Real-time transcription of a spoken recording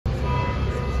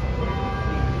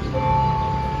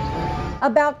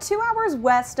about 2 hours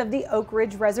west of the Oak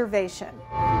Ridge Reservation.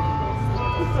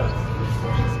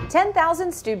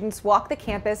 10,000 students walk the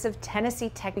campus of Tennessee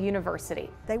Tech University.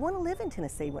 They want to live in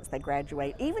Tennessee once they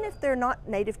graduate, even if they're not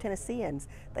native Tennesseans.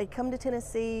 They come to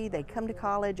Tennessee, they come to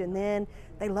college, and then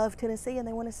they love Tennessee and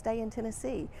they want to stay in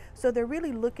Tennessee. So they're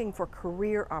really looking for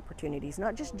career opportunities,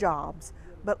 not just jobs,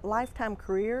 but lifetime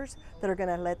careers that are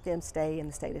going to let them stay in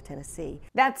the state of Tennessee.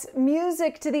 That's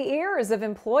music to the ears of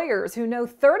employers who know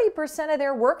 30% of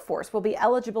their workforce will be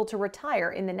eligible to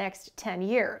retire in the next 10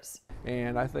 years.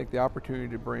 And I think the opportunity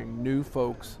to bring new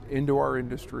folks into our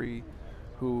industry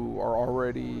who are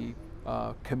already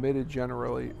committed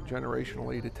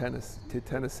generationally to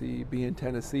Tennessee, being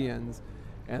Tennesseans,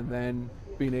 and then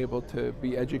being able to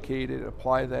be educated,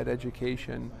 apply that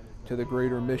education to the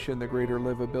greater mission, the greater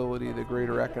livability, the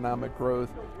greater economic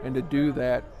growth, and to do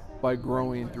that by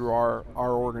growing through our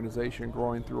organization,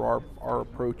 growing through our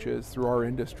approaches, through our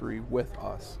industry with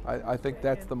us. I think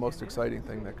that's the most exciting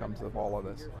thing that comes of all of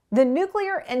this. The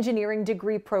Nuclear Engineering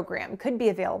Degree Program could be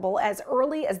available as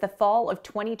early as the fall of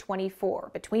 2024.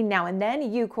 Between now and then,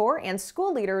 UCOR and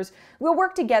school leaders will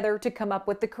work together to come up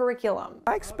with the curriculum.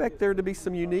 I expect there to be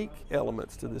some unique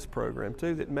elements to this program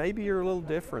too that maybe are a little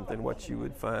different than what you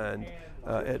would find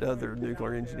at other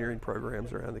nuclear engineering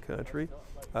programs around the country.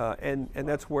 And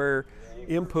that's where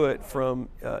input from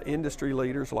industry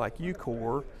leaders like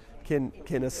UCOR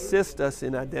can assist us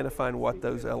in identifying what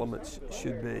those elements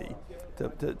should be.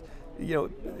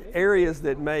 Areas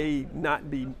that may not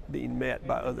be being met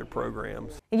by other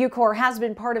programs. UCOR has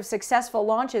been part of successful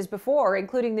launches before,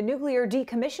 including the nuclear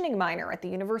decommissioning minor at the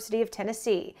University of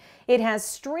Tennessee. It has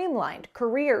streamlined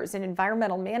careers in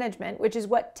environmental management, which is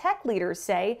what tech leaders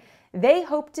say they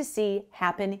hope to see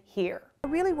happen here. I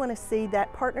really want to see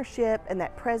that partnership and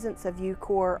that presence of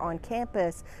UCOR on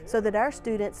campus so that our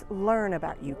students learn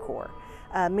about UCOR.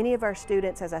 Many of our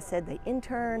students, as I said, they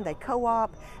intern, they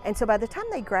co-op, and so by the time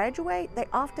they graduate, they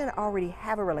often already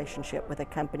have a relationship with a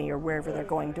company or wherever they're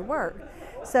going to work.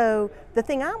 So the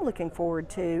thing I'm looking forward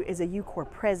to is a UCOR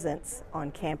presence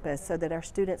on campus so that our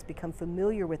students become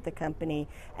familiar with the company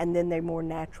and then they more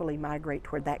naturally migrate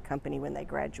toward that company when they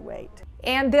graduate.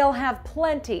 And they'll have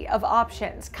plenty of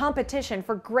options. Competition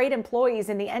for great employees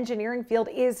in the engineering field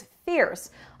is fierce,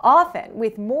 often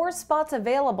with more spots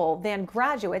available than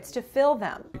graduates to fill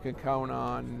them. You can count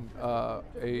on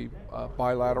a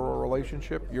bilateral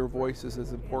relationship. Your voice is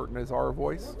as important as our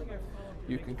voice.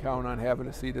 You can count on having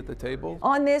a seat at the table.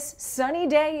 On this sunny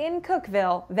day in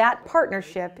Cookeville, that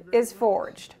partnership is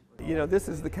forged. You know, this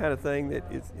is the kind of thing that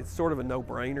it's sort of a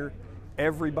no-brainer.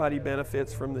 Everybody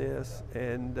benefits from this,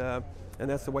 and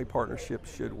that's the way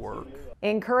partnerships should work.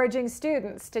 Encouraging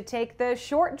students to take the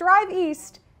short drive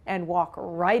east and walk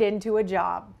right into a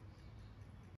job.